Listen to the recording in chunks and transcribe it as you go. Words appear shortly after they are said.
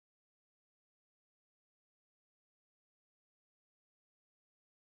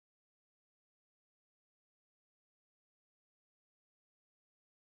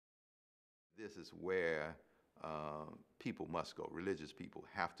This is where people must go. Religious people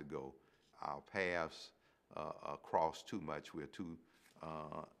have to go. Our paths cross too much. We're too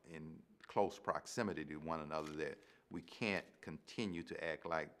in close proximity to one another that we can't continue to act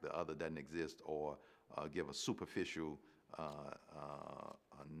like the other doesn't exist or give a superficial a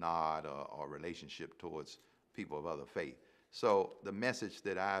nod or relationship towards people of other faith. So the message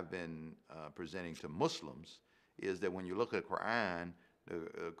that I've been presenting to Muslims is that when you look at the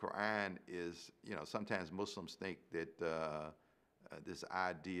Quran is, sometimes Muslims think that this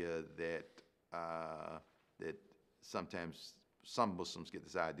idea that that sometimes some Muslims get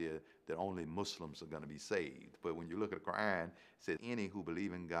this idea that only Muslims are going to be saved. But when you look at the Quran, it says any who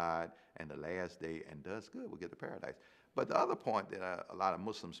believe in God and the last day and does good will get to paradise. But the other point that a lot of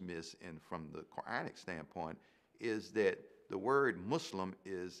Muslims miss, from the Quranic standpoint, is that the word Muslim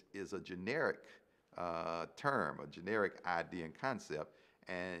is a generic term, a generic idea and concept.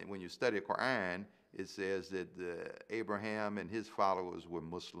 And when you study the Quran, it says that Abraham and his followers were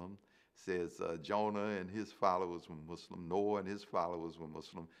Muslim. It says Jonah and his followers were Muslim. Noah and his followers were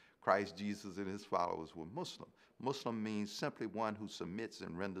Muslim. Christ Jesus and his followers were Muslim. Muslim means simply one who submits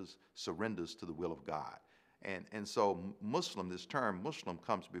and surrenders to the will of God. And so Muslim, this term Muslim,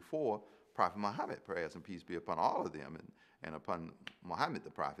 comes before Prophet Muhammad, praise and peace be upon all of them, and upon Muhammad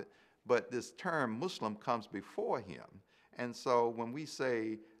the Prophet. But this term Muslim comes before him. And so when we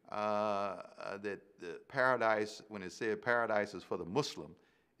say that the paradise, when it said paradise is for the Muslim,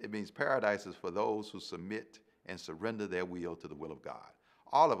 it means paradise is for those who submit and surrender their will to the will of God.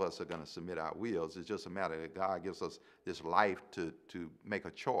 All of us are going to submit our wills. It's just a matter that God gives us this life to make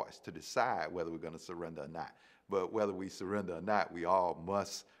a choice, to decide whether we're going to surrender or not. But whether we surrender or not, we all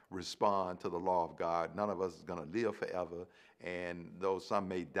must respond to the law of God. None of us is going to live forever. And though some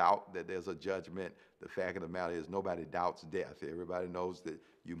may doubt that there's a judgment, the fact of the matter is nobody doubts death. Everybody knows that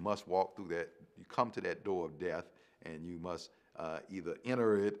you must walk through that. You come to that door of death, and you must either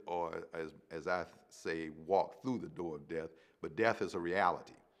enter it or, as I say, walk through the door of death. But death is a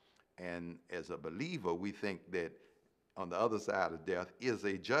reality. And as a believer, we think that on the other side of death is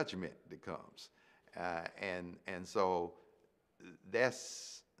a judgment that comes. And so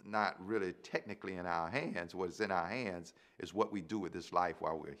that's not really technically in our hands. What's in our hands is what we do with this life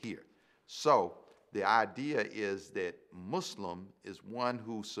while we're here. So the idea is that Muslim is one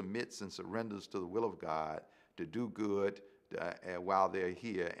who submits and surrenders to the will of God to do good while they're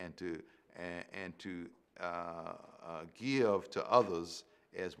here, and to give to others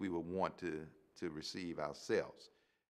as we would want to receive ourselves.